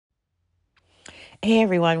Hey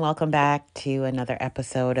everyone, welcome back to another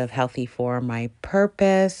episode of Healthy for My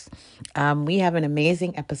Purpose. We have an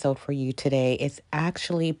amazing episode for you today. It's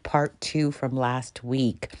actually part two from last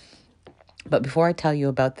week. But before I tell you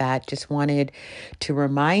about that, just wanted to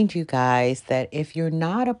remind you guys that if you're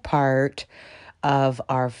not a part of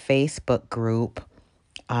our Facebook group,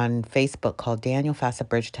 on Facebook called Daniel Fassa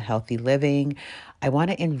Bridge to Healthy Living. I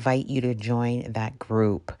want to invite you to join that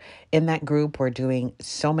group. In that group, we're doing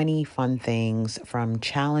so many fun things from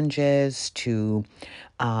challenges to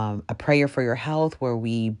a prayer for your health, where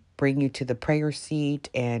we bring you to the prayer seat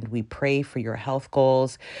and we pray for your health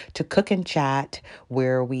goals, to cook and chat,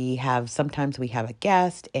 where sometimes we have a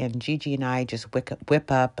guest and Gigi and I just whip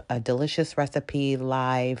up a delicious recipe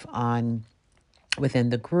live on within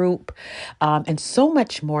the group, and so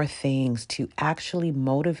much more things to actually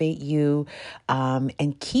motivate you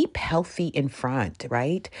and keep healthy in front,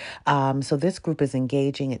 right? So this group is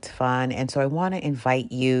engaging, it's fun. And so I want to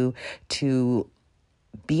invite you to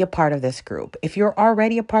be a part of this group. If you're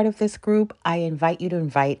already a part of this group, I invite you to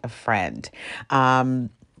invite a friend.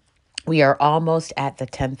 We are almost at the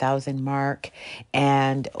 10,000 mark,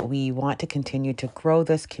 and we want to continue to grow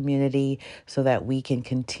this community so that we can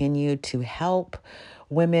continue to help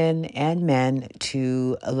women and men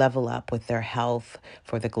to level up with their health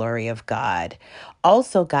for the glory of God.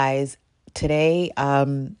 Also, guys, today,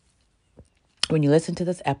 when you listen to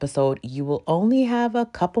this episode, you will only have a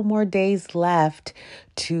couple more days left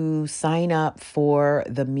to sign up for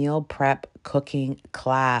the meal prep cooking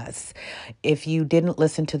class. If you didn't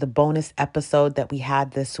listen to the bonus episode that we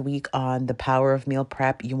had this week on the power of meal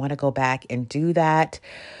prep, you want to go back and do that.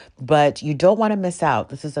 But you don't want to miss out.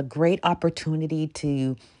 This is a great opportunity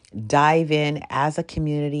to dive in as a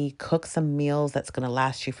community, cook some meals that's going to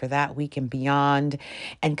last you for that week and beyond,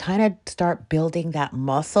 and kind of start building that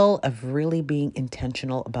muscle of really being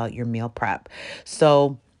intentional about your meal prep.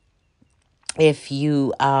 So, if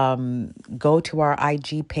you go to our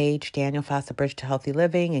IG page, Daniel Fassa Bridge to Healthy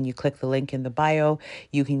Living, and you click the link in the bio,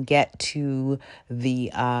 you can get to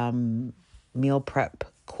the meal prep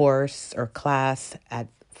course or class at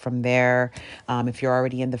from there. If you're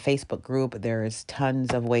already in the Facebook group, there's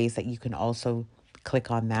tons of ways that you can also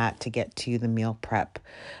click on that to get to the meal prep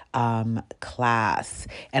class.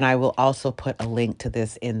 And I will also put a link to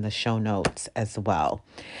this in the show notes as well.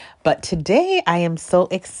 But today I am so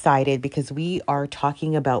excited because we are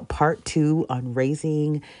talking about part two on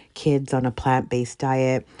raising kids on a plant-based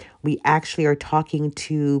diet. We actually are talking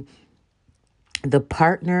to the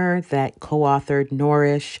partner that co-authored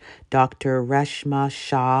Nourish, Dr. Reshma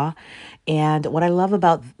Shah. And what I love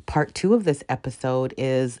about part two of this episode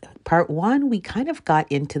is part one, we kind of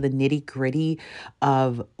got into the nitty gritty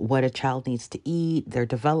of what a child needs to eat, their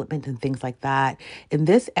development and things like that. In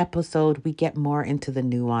this episode, we get more into the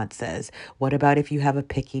nuances. What about if you have a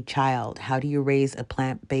picky child? How do you raise a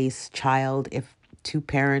plant-based child if two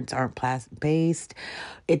parents aren't plant-based?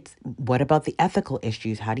 It's what about the ethical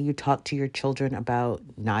issues? How do you talk to your children about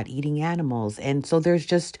not eating animals? And so there's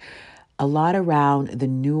just a lot around the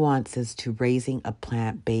nuances to raising a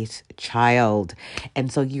plant-based child.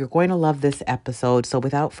 And so you're going to love this episode. So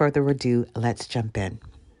without further ado, let's jump in.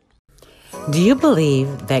 Do you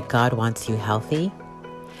believe that God wants you healthy?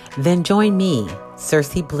 Then join me,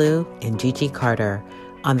 Cersei Blue, and Gigi Carter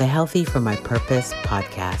on the Healthy for My Purpose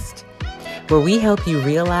podcast, where we help you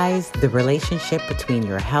realize the relationship between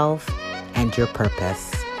your health and your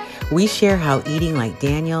purpose. We share how eating like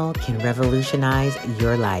Daniel can revolutionize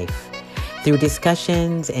your life. Through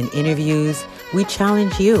discussions and interviews, we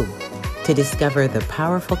challenge you to discover the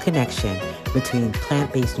powerful connection between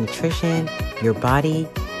plant-based nutrition, your body,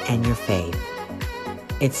 and your faith.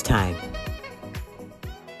 It's time.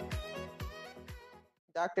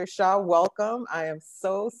 Dr. Shah, welcome. I am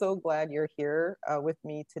so glad you're here with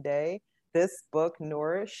me today. This book,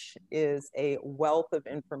 Nourish, is a wealth of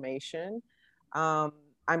information.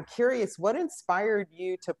 I'm curious, what inspired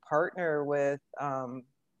you to partner with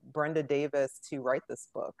Brenda Davis to write this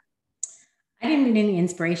book? I didn't need any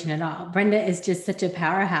inspiration at all. Brenda is just such a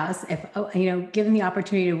powerhouse. If given the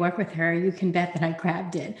opportunity to work with her, you can bet that I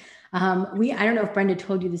grabbed it. I don't know if Brenda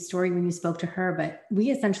told you the story when you spoke to her, but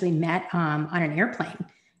we essentially met on an airplane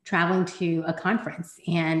traveling to a conference.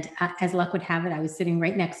 And as luck would have it, I was sitting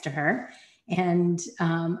right next to her. And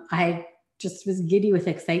I just was giddy with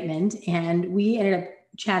excitement. And we ended up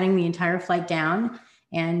chatting the entire flight down.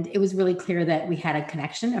 And it was really clear that we had a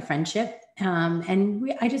connection, a friendship.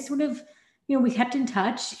 I just sort of, we kept in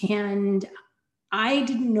touch, and I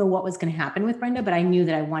didn't know what was going to happen with Brenda, but I knew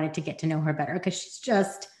that I wanted to get to know her better because she's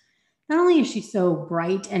just, not only is she so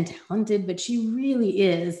bright and talented, but she really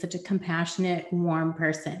is such a compassionate, warm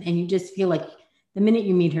person. And you just feel like the minute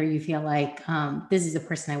you meet her, you feel like this is a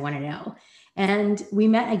person I want to know. And we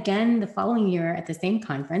met again the following year at the same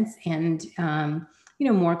conference, and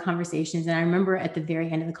more conversations. And I remember at the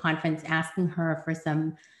very end of the conference asking her for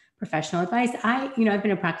some professional advice. I've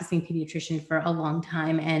been a practicing pediatrician for a long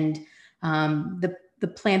time, and the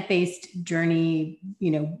plant-based journey,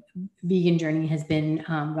 vegan journey has been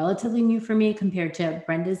relatively new for me compared to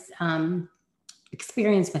Brenda's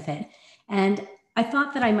experience with it. And I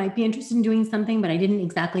thought that I might be interested in doing something, but I didn't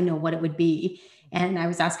exactly know what it would be. And I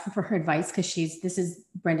was asking for her advice because this is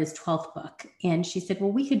Brenda's 12th book. And she said,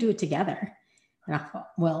 well, we could do it together. And I thought,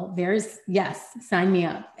 well, yes, sign me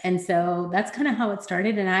up. And so that's kind of how it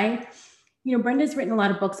started. And Brenda's written a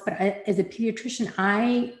lot of books, but as a pediatrician,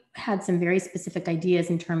 I had some very specific ideas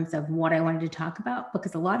in terms of what I wanted to talk about,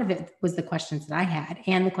 because a lot of it was the questions that I had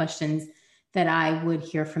and the questions that I would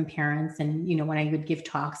hear from parents, and when I would give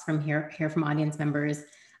talks hear from audience members.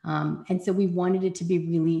 And so we wanted it to be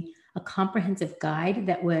really a comprehensive guide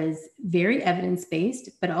that was very evidence-based,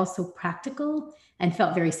 but also practical and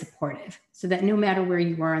felt very supportive, so that no matter where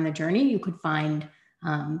you were on the journey, you could find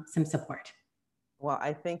some support. Well,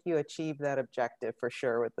 I think you achieved that objective for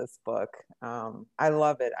sure with this book. I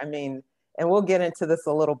love it. I mean, and we'll get into this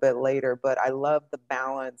a little bit later, but I love the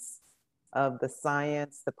balance of the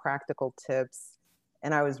science, the practical tips.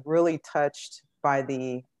 And I was really touched by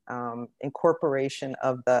the incorporation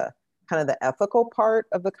of the kind of the ethical part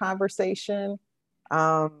of the conversation,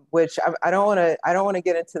 which I don't want to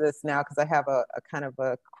get into this now because I have a kind of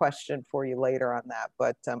a question for you later on that.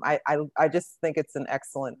 But I just think it's an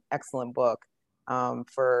excellent book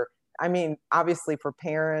obviously for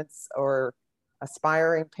parents or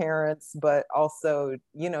aspiring parents, but also,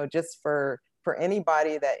 just for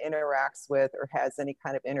anybody that interacts with or has any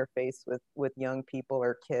kind of interface with young people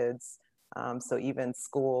or kids. So even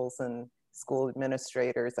schools and school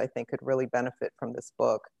administrators, I think, could really benefit from this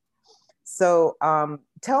book. So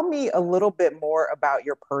tell me a little bit more about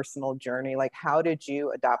your personal journey. Like, how did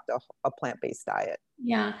you adopt a plant-based diet?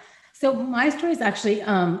 Yeah. So my story is actually,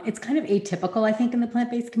 it's kind of atypical, I think, in the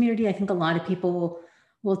plant-based community. I think a lot of people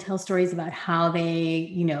will tell stories about how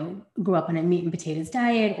they, grew up on a meat and potatoes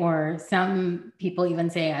diet, or some people even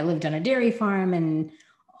say, I lived on a dairy farm, and,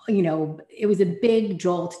 it was a big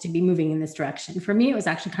jolt to be moving in this direction. For me, it was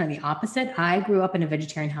actually kind of the opposite. I grew up in a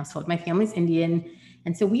vegetarian household. My family's Indian.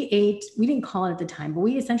 And so we didn't call it at the time, but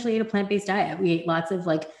we essentially ate a plant-based diet. We ate lots of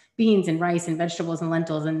like beans and rice and vegetables and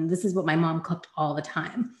lentils. And this is what my mom cooked all the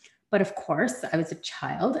time. But of course, I was a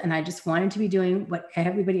child and I just wanted to be doing what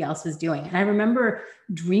everybody else was doing. And I remember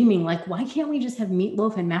dreaming, like, why can't we just have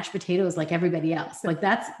meatloaf and mashed potatoes like everybody else? Like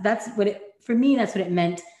that's what for me, that's what it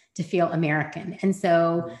meant to feel American. And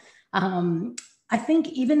so I think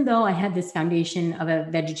even though I had this foundation of a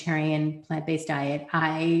vegetarian plant-based diet,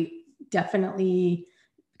 I definitely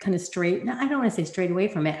kind of I don't want to say straight away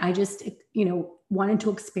from it. I just, wanted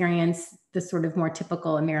to experience the sort of more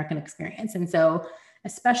typical American experience. And so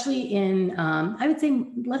especially in, I would say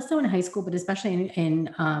less so in high school, but especially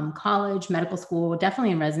in college, medical school,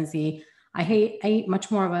 definitely in residency, I ate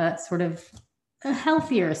much more of a sort of a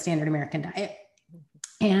healthier standard American diet.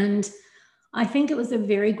 And I think it was a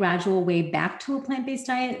very gradual way back to a plant-based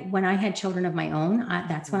diet. When I had children of my own,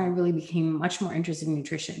 that's when I really became much more interested in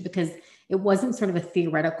nutrition, because it wasn't sort of a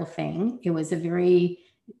theoretical thing. It was a very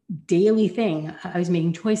daily thing. I was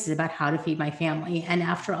making choices about how to feed my family. And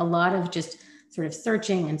after a lot of just sort of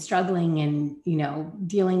searching and struggling and,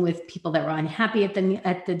 dealing with people that were unhappy at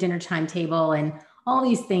the dinner time table and all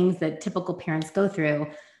these things that typical parents go through,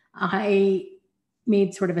 I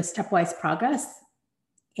made sort of a stepwise progress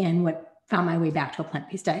and found my way back to a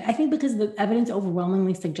plant-based diet. I think because the evidence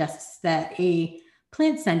overwhelmingly suggests that a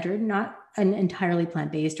plant-centered, not an entirely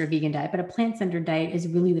plant-based or vegan diet, but a plant-centered diet is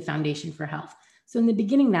really the foundation for health. So in the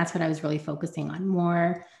beginning, that's what I was really focusing on,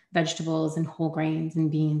 more vegetables and whole grains and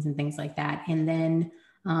beans and things like that. And then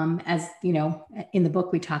as in the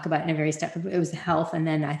book, we talk about in a very step, it was health. And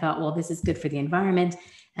then I thought, well, this is good for the environment.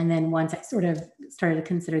 And then once I sort of started to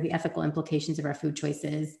consider the ethical implications of our food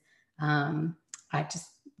choices, I just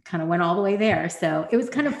kind of went all the way there. So it was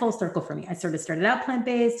kind of full circle for me. I sort of started out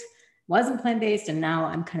plant-based, wasn't plant-based, and now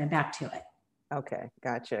I'm kind of back to it. Okay.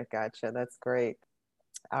 Gotcha. That's great.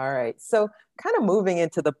 All right. So kind of moving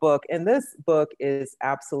into the book, and this book is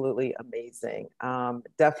absolutely amazing.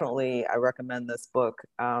 Definitely, I recommend this book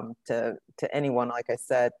to anyone. Like I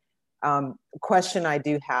said, question I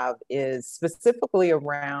do have is specifically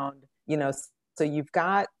around, so you've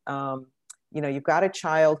got a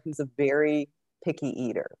child who's a very picky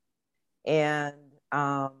eater, and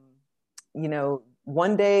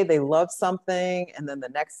one day they love something, and then the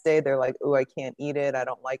next day they're like, oh, I can't eat it, I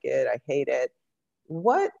don't like it, I hate it.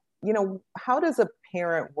 what, how does a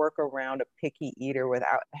parent work around a picky eater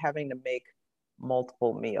without having to make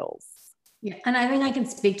multiple meals? Yeah, and I think I can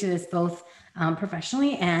speak to this both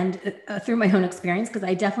professionally and through my own experience, because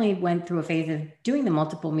I definitely went through a phase of doing the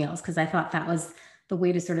multiple meals because I thought that was the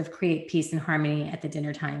way to sort of create peace and harmony at the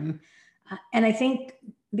dinner time. And I think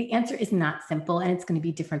the answer is not simple, and it's going to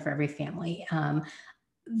be different for every family.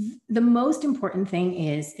 The most important thing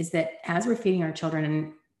is that as we're feeding our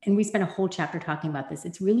children, and we spent a whole chapter talking about this,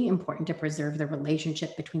 it's really important to preserve the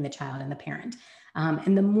relationship between the child and the parent.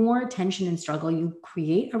 And the more tension and struggle you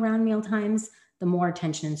create around meal times, the more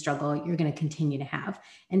tension and struggle you're going to continue to have.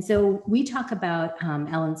 And so we talk about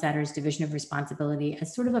Ellen Satter's division of responsibility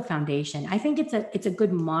as sort of a foundation. I think it's a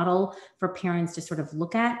good model for parents to sort of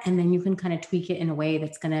look at, and then you can kind of tweak it in a way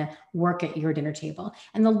that's going to work at your dinner table.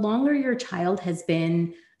 And the longer your child has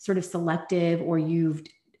been sort of selective, or you've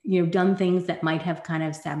done things that might have kind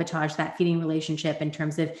of sabotaged that feeding relationship in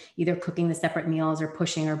terms of either cooking the separate meals or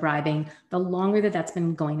pushing or bribing, the longer that that's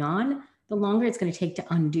been going on, the longer it's going to take to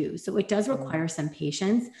undo. So it does require some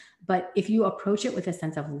patience, but if you approach it with a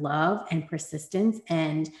sense of love and persistence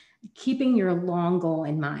and keeping your long goal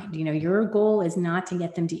in mind, your goal is not to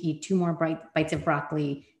get them to eat 2 more bites of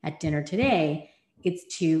broccoli at dinner today.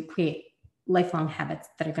 It's to create lifelong habits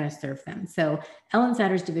that are going to serve them. So Ellen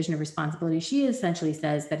Satter's division of responsibility, she essentially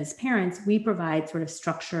says that as parents, we provide sort of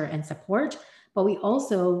structure and support, but we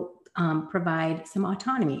also provide some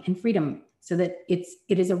autonomy and freedom so that it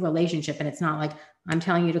is a relationship, and it's not like I'm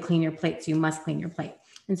telling you to clean your plate, so you must clean your plate.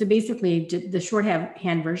 And so basically the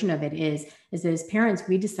shorthand version of it is that as parents,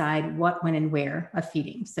 we decide what, when, and where of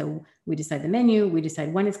feeding. So we decide the menu, we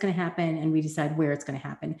decide when it's going to happen, and we decide where it's going to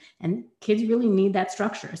happen. And kids really need that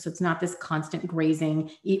structure. So it's not this constant grazing,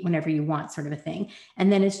 eat whenever you want sort of a thing.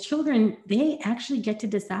 And then as children, they actually get to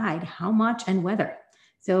decide how much and whether.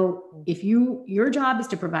 So if your job is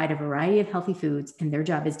to provide a variety of healthy foods, and their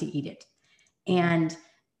job is to eat it. And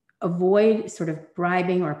avoid sort of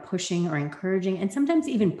bribing or pushing or encouraging, and sometimes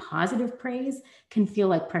even positive praise can feel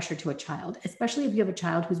like pressure to a child, especially if you have a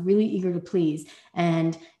child who's really eager to please.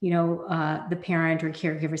 And, the parent or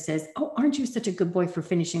caregiver says, "Oh, aren't you such a good boy for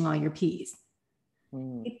finishing all your peas?"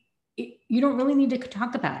 You don't really need to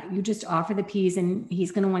talk about it. You just offer the peas, and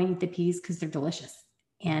he's going to want to eat the peas because they're delicious.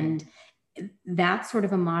 And that's sort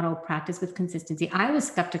of a model practice with consistency. I was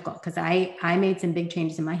skeptical because I made some big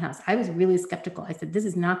changes in my house. I was really skeptical. I said, this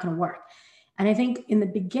is not going to work. And I think in the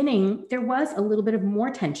beginning, there was a little bit of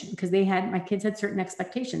more tension because my kids had certain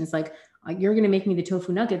expectations, like, you're going to make me the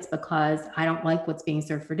tofu nuggets because I don't like what's being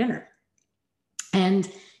served for dinner. And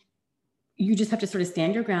you just have to sort of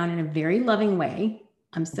stand your ground in a very loving way.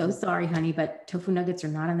 I'm so sorry, honey, but tofu nuggets are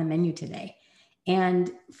not on the menu today. And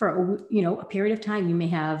for a period of time, you may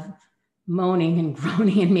have moaning and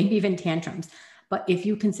groaning and maybe even tantrums. But if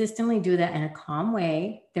you consistently do that in a calm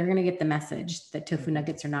way, they're going to get the message that tofu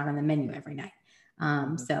nuggets are not on the menu every night.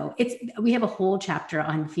 So we have a whole chapter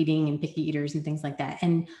on feeding and picky eaters and things like that.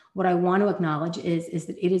 And what I want to acknowledge is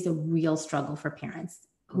that it is a real struggle for parents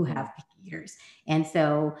who have picky eaters. And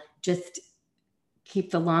so just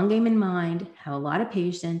keep the long game in mind, have a lot of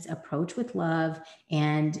patience, approach with love,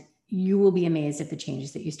 and you will be amazed at the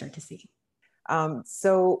changes that you start to see.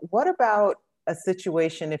 So what about a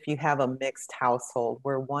situation if you have a mixed household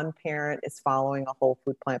where one parent is following a whole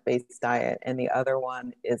food plant-based diet and the other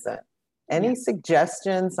one isn't? Any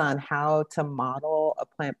suggestions on how to model a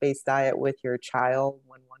plant-based diet with your child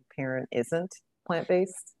when one parent isn't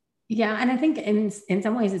plant-based? Yeah, and I think in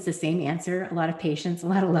some ways it's the same answer. A lot of patience, a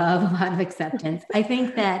lot of love, a lot of acceptance. I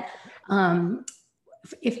think that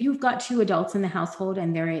if you've got 2 adults in the household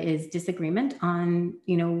and there is disagreement on,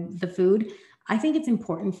 the food, I think it's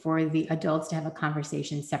important for the adults to have a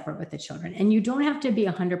conversation separate with the children. And you don't have to be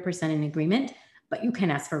 100% in agreement, but you can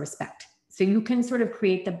ask for respect. So you can sort of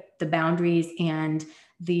create the boundaries and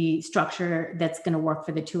the structure that's going to work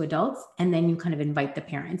for the 2 adults. And then you kind of invite the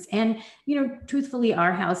parents. And, truthfully,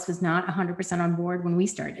 our house was not 100% on board when we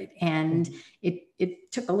started. And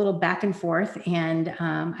it took a little back and forth. And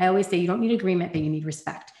I always say you don't need agreement, but you need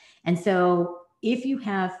respect. And so if you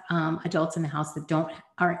have adults in the house that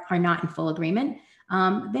are not in full agreement,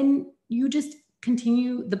 then you just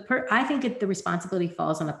continue. I think the responsibility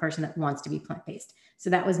falls on the person that wants to be plant-based. So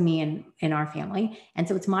that was me in our family. And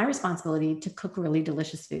so it's my responsibility to cook really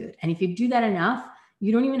delicious food. And if you do that enough,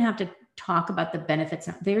 you don't even have to talk about the benefits.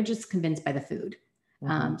 They're just convinced by the food.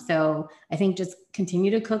 So I think just continue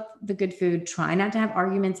to cook the good food, try not to have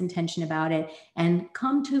arguments and tension about it, and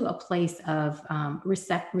come to a place of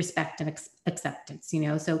respect and acceptance,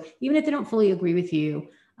 so even if they don't fully agree with you,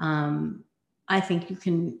 I think you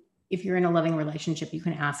can, if you're in a loving relationship, you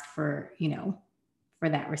can ask for, for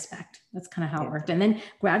that respect. That's kind of how it worked. And then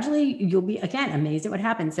gradually you'll be, again, amazed at what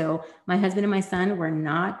happened. So my husband and my son were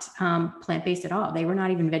not plant-based at all. They were not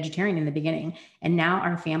even vegetarian in the beginning. And now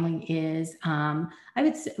our family is, I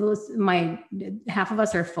would say half of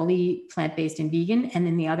us are fully plant-based and vegan. And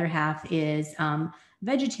then the other half is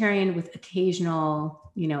vegetarian with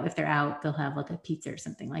occasional, if they're out, they'll have like a pizza or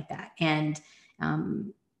something like that. And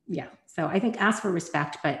so I think ask for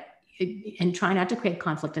respect, and try not to create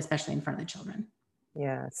conflict, especially in front of the children.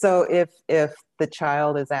 Yeah. So if the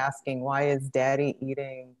child is asking, why is daddy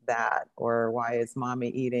eating that? Or why is mommy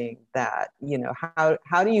eating that?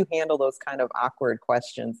 How do you handle those kind of awkward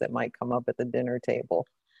questions that might come up at the dinner table?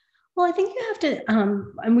 Well, I think you have to,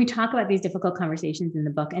 and we talk about these difficult conversations in the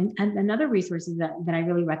book. And another resource that I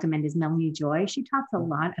really recommend is Melanie Joy. She talks a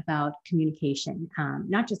lot about communication,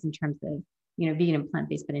 not just in terms of, vegan and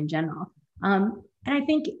plant-based, but in general. And I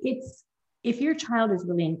think if your child is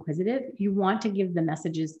really inquisitive, you want to give the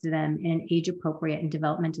messages to them in an age-appropriate and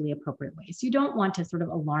developmentally appropriate way. So you don't want to sort of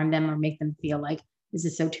alarm them or make them feel like this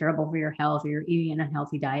is so terrible for your health or you're eating an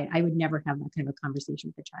unhealthy diet. I would never have that kind of a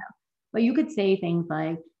conversation with a child. But you could say things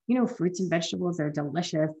like, fruits and vegetables are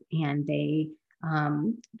delicious and they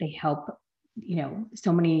help,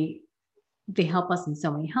 they help us in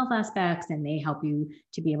so many health aspects, and they help you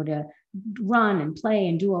to be able to run and play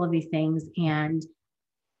and do all of these things. And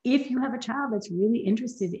if you have a child that's really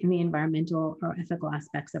interested in the environmental or ethical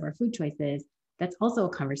aspects of our food choices, that's also a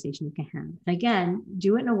conversation you can have. And again,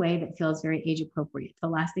 do it in a way that feels very age appropriate. The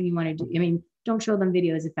last thing you want to do, don't show them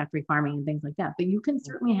videos of factory farming and things like that, but you can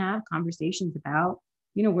certainly have conversations about,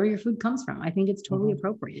 where your food comes from. I think it's totally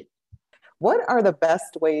appropriate. What are the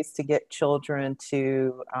best ways to get children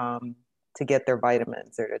to get their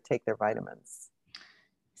vitamins or to take their vitamins?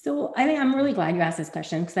 So I think I'm really glad you asked this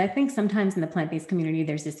question, because I think sometimes in the plant-based community,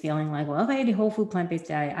 there's this feeling like, well, if I eat a whole food plant-based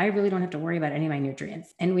diet, I really don't have to worry about any of my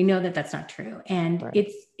nutrients. And we know that that's not true. And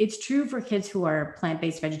Right. it's true for kids who are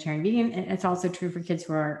plant-based, vegetarian, vegan, and it's also true for kids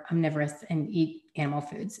who are omnivorous and eat animal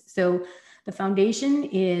foods. So the foundation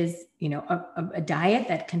is, a diet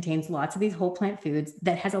that contains lots of these whole plant foods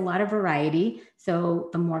that has a lot of variety. So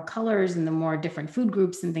the more colors and the more different food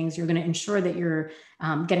groups and things, you're going to ensure that you're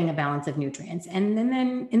getting a balance of nutrients. And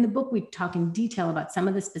then in the book, we talk in detail about some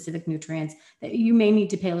of the specific nutrients that you may need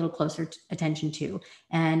to pay a little closer attention to.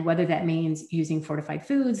 And whether that means using fortified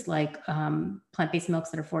foods like plant-based milks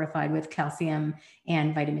that are fortified with calcium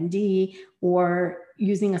and vitamin D, or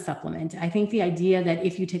using a supplement. I think the idea that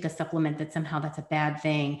if you take a supplement that somehow that's a bad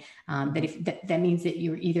thing, that means that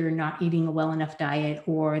you're either not eating a well enough diet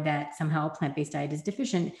or that somehow a plant-based diet is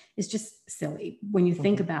deficient is just silly. When you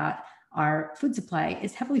think about our food supply,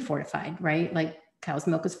 is heavily fortified, right? Like cow's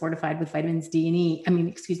milk is fortified with vitamins D and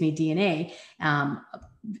E, D and A.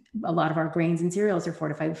 A lot of our grains and cereals are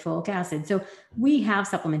fortified with folic acid. So we have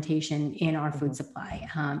supplementation in our food supply.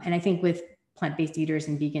 And I think with plant-based eaters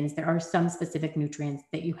and vegans, there are some specific nutrients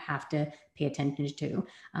that you have to pay attention to.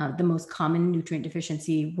 The most common nutrient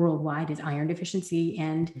deficiency worldwide is iron deficiency,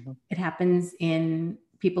 and it happens in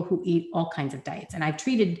people who eat all kinds of diets. And I've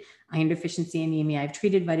treated iron deficiency anemia, I've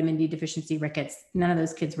treated vitamin D deficiency rickets. None of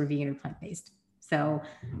those kids were vegan or plant-based. So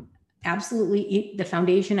absolutely, the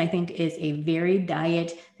foundation, I think, is a varied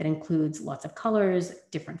diet that includes lots of colors,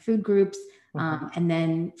 different food groups, and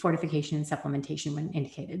then fortification and supplementation when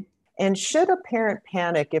indicated. And should a parent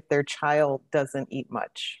panic if their child doesn't eat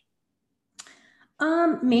much?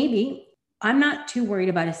 Maybe. I'm not too worried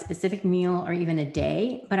about a specific meal or even a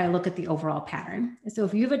day, but I look at the overall pattern. So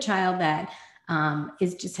if you have a child that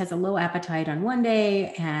just has a low appetite on one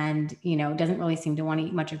day and, doesn't really seem to want to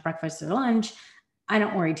eat much at breakfast or lunch, I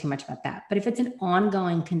don't worry too much about that. But if it's an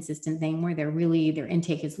ongoing, consistent thing where their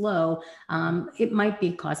intake is low, it might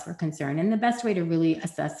be cause for concern. And the best way to really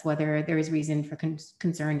assess whether there is reason for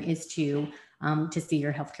concern is to see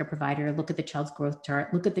your healthcare provider, look at the child's growth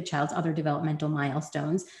chart, look at the child's other developmental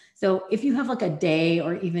milestones. So if you have like a day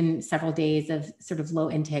or even several days of sort of low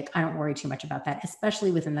intake, I don't worry too much about that,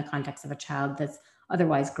 especially within the context of a child that's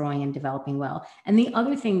otherwise growing and developing well. And the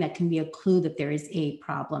other thing that can be a clue that there is a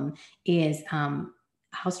problem is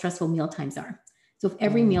how stressful meal times are. So if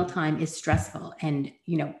every mealtime is stressful and,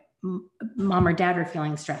 mom or dad are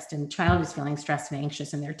feeling stressed and child is feeling stressed and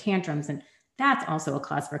anxious and their tantrums, and that's also a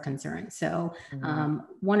cause for concern. So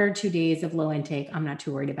 1 or 2 days of low intake, I'm not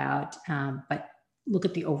too worried about, but look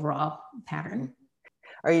at the overall pattern.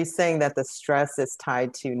 Are you saying that the stress is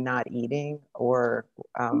tied to not eating or?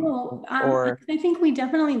 No, I think we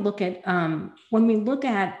definitely look at, when we look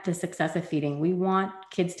at the success of feeding, we want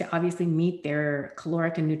kids to obviously meet their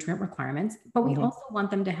caloric and nutrient requirements, but we also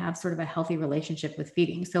want them to have sort of a healthy relationship with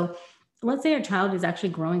feeding. So let's say a child is actually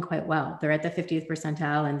growing quite well. They're at the 50th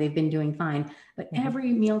percentile and they've been doing fine, but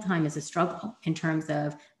every mealtime is a struggle in terms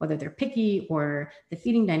of whether they're picky or the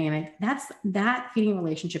feeding dynamic. That feeding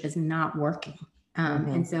relationship is not working.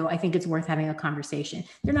 And so I think it's worth having a conversation.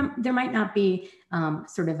 There might not be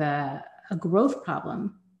sort of a growth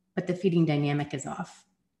problem, but the feeding dynamic is off.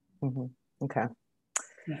 Okay.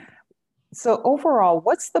 Yeah. So overall,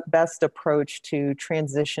 what's the best approach to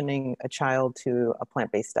transitioning a child to a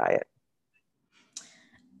plant-based diet?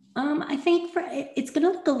 I think it's going to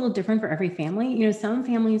look a little different for every family. You know, some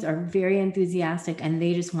families are very enthusiastic and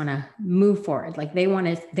they just want to move forward. Like they want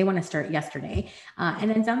to start yesterday.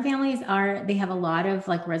 And then some families they have a lot of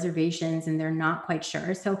like reservations and they're not quite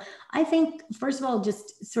sure. So I think, first of all,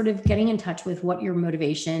 just sort of getting in touch with what your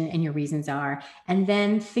motivation and your reasons are, and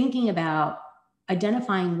then thinking about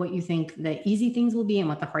identifying what you think the easy things will be and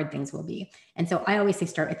what the hard things will be. And so I always say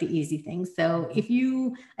start with the easy things. So I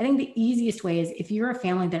think the easiest way is if you're a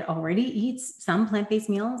family that already eats some plant-based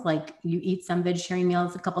meals, like you eat some vegetarian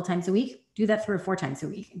meals a couple times a week, do that 3 or 4 times a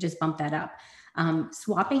week, just bump that up.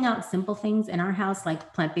 Swapping out simple things in our house,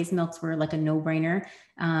 like plant-based milks were like a no-brainer.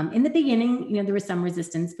 In the beginning, you know, there was some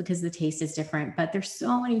resistance because the taste is different, but there's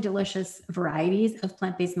so many delicious varieties of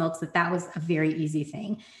plant-based milks that was a very easy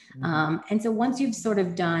thing. And so once you've sort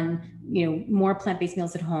of done, you know, more plant-based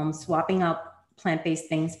meals at home, swapping out plant-based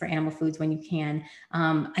things for animal foods when you can.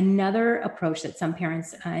 Another approach that some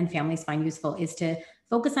parents and families find useful is to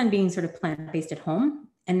focus on being sort of plant-based at home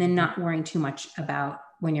and then not worrying too much about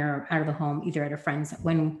when you're out of the home, either at a friend's,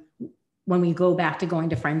 when we go back to going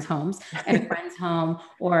to friends' homes, at a friend's home,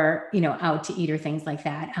 or, you know, out to eat or things like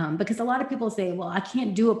that. Because a lot of people say, well, I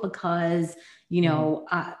can't do it because, you know,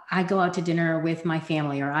 I go out to dinner with my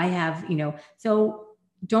family, or I have, you know, so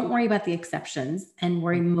don't worry about the exceptions and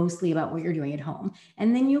worry mostly about what you're doing at home.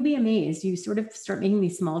 And then you'll be amazed. You sort of start making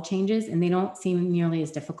these small changes and they don't seem nearly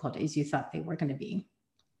as difficult as you thought they were going to be.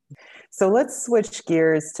 So let's switch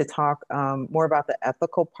gears to talk more about the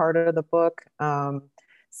ethical part of the book.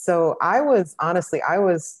 So I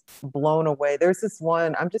was blown away. There's this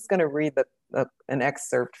one, I'm just going to read an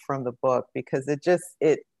excerpt from the book because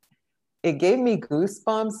it gave me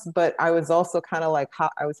goosebumps, but I was also kind of like,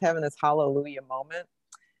 I was having this hallelujah moment.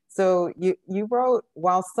 So you wrote,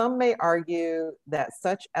 while some may argue that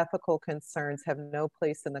such ethical concerns have no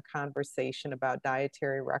place in the conversation about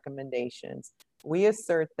dietary recommendations, we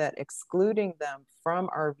assert that excluding them from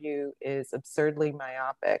our view is absurdly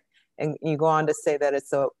myopic. And you go on to say that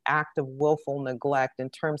it's an act of willful neglect in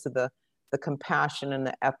terms of the compassion and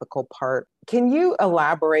the ethical part. Can you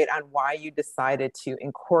elaborate on why you decided to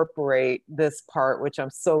incorporate this part, which I'm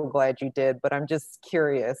so glad you did, but I'm just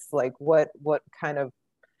curious, like what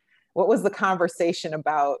was the conversation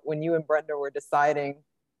about when you and Brenda were deciding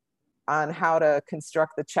on how to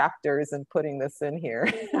construct the chapters and putting this in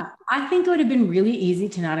here? I think it would have been really easy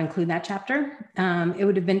to not include that chapter.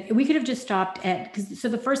 We could have just stopped so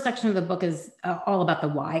the first section of the book is all about the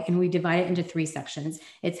why, and we divide it into 3 sections.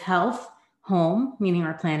 It's health, home, meaning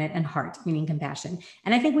our planet, and heart, meaning compassion.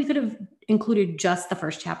 And I think we could have included just the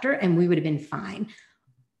first chapter and we would have been fine.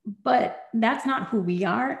 But that's not who we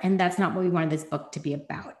are. And that's not what we wanted this book to be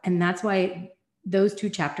about. And that's why those 2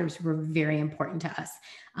 chapters were very important to us.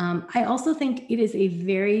 I also think it is a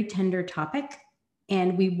very tender topic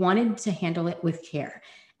and we wanted to handle it with care.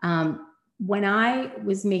 When I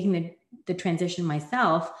was making the transition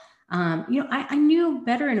myself, you know, I knew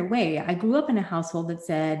better in a way. I grew up in a household that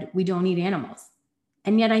said, we don't eat animals.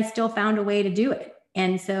 And yet I still found a way to do it.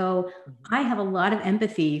 And so I have a lot of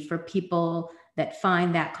empathy for people that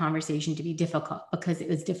find that conversation to be difficult because it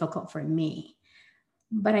was difficult for me.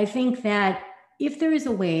 But I think that if there is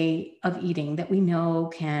a way of eating that we know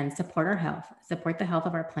can support our health, support the health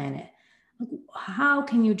of our planet, how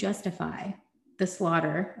can you justify the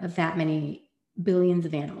slaughter of that many billions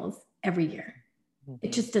of animals every year?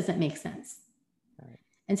 It just doesn't make sense. Right.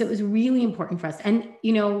 And so it was really important for us. And,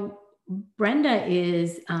 you know, Brenda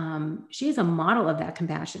she is a model of that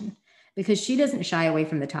compassion because she doesn't shy away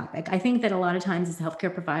from the topic. I think that a lot of times as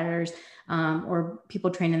healthcare providers or people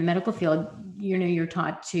trained in the medical field, you know, you're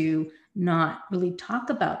taught to not really talk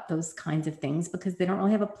about those kinds of things because they don't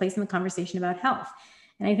really have a place in the conversation about health.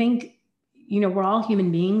 And I think, you know, we're all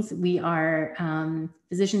human beings. We are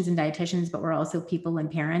physicians and dietitians, but we're also people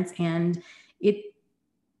and parents. And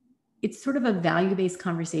it's sort of a value-based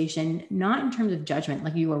conversation, not in terms of judgment,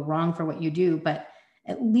 like you are wrong for what you do, but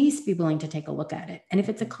at least be willing to take a look at it. And if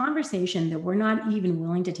it's a conversation that we're not even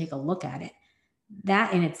willing to take a look at it,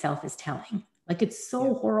 that in itself is telling. Like, it's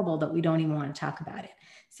so horrible that we don't even want to talk about it.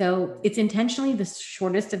 So it's intentionally the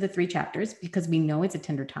shortest of the 3 chapters because we know it's a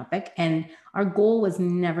tender topic. And our goal was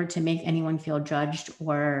never to make anyone feel judged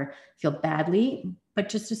or feel badly, but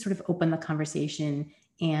just to sort of open the conversation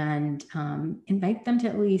and invite them to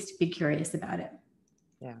at least be curious about it.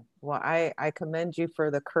 Yeah. Well, I commend you for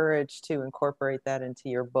the courage to incorporate that into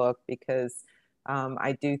your book, because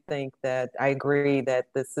I do think that I agree that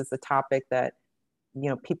this is a topic that, you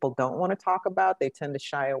know, people don't want to talk about. They tend to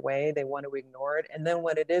shy away. They want to ignore it. And then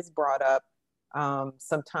when it is brought up,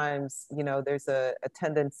 sometimes, you know, there's a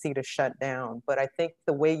tendency to shut down. But I think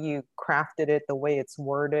the way you crafted it, the way it's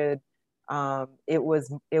worded, it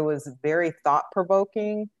was very thought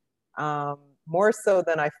provoking, more so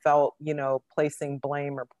than I felt, you know, placing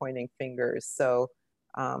blame or pointing fingers. So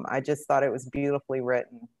I just thought it was beautifully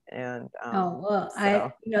written. And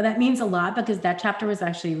that means a lot because that chapter was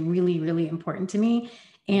actually really, really important to me.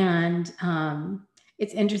 And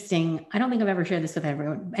it's interesting. I don't think I've ever shared this with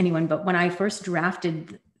anyone, but when I first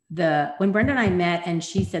drafted when Brenda and I met and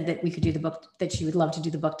she said that we could do the book, that she would love to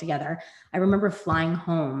do the book together, I remember flying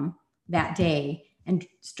home that day and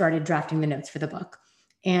started drafting the notes for the book.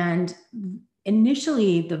 And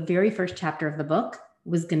initially, the very first chapter of the book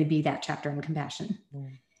was going to be that chapter on compassion.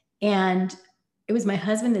 And it was my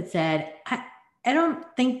husband that said, I don't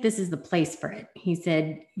think this is the place for it. He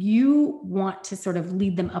said, you want to sort of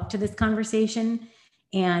lead them up to this conversation,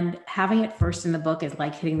 and having it first in the book is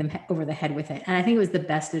like hitting them over the head with it. And I think it was the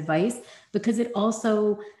best advice because it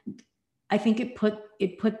also, I think it put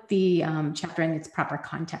the chapter in its proper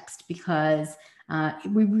context because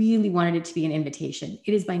we really wanted it to be an invitation.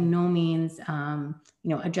 It is by no means,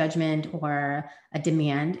 a judgment or a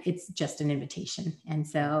demand. It's just an invitation. And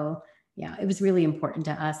so, yeah, it was really important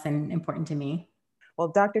to us and important to me. Well,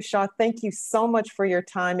 Dr. Shaw, thank you so much for your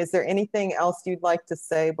time. Is there anything else you'd like to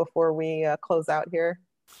say before we close out here?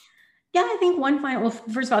 Yeah, I think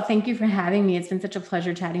first of all, thank you for having me. It's been such a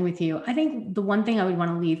pleasure chatting with you. I think the one thing I would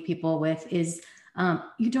want to leave people with is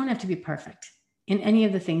you don't have to be perfect in any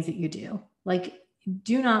of the things that you do. Like,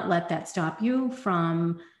 do not let that stop you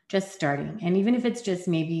from just starting. And even if it's just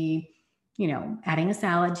maybe, adding a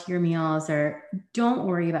salad to your meals, or don't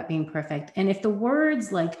worry about being perfect. And if the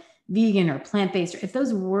words like vegan or plant-based, if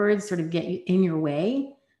those words sort of get in your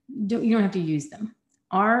way, you don't have to use them.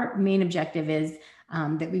 Our main objective is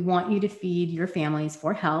that we want you to feed your families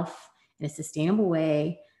for health in a sustainable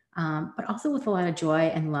way, but also with a lot of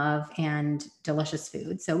joy and love and delicious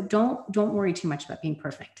food. So don't worry too much about being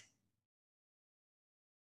perfect.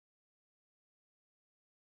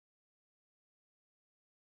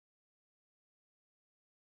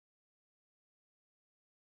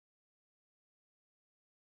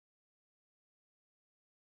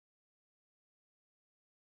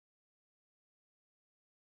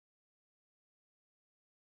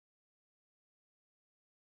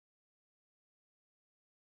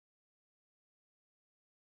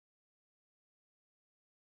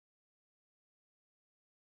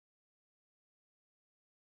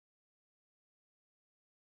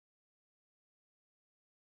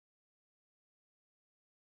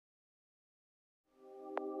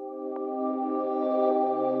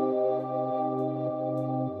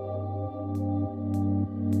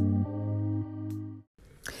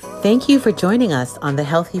 Thank you for joining us on the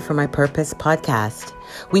Healthy for My Purpose podcast.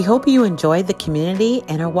 We hope you enjoyed the community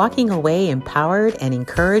and are walking away empowered and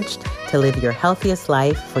encouraged to live your healthiest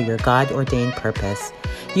life for your God-ordained purpose.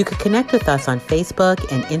 You can connect with us on Facebook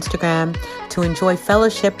and Instagram to enjoy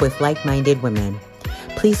fellowship with like-minded women.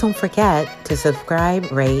 Please don't forget to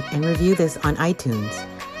subscribe, rate, and review this on iTunes.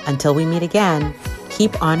 Until we meet again,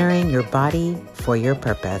 keep honoring your body for your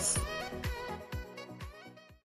purpose.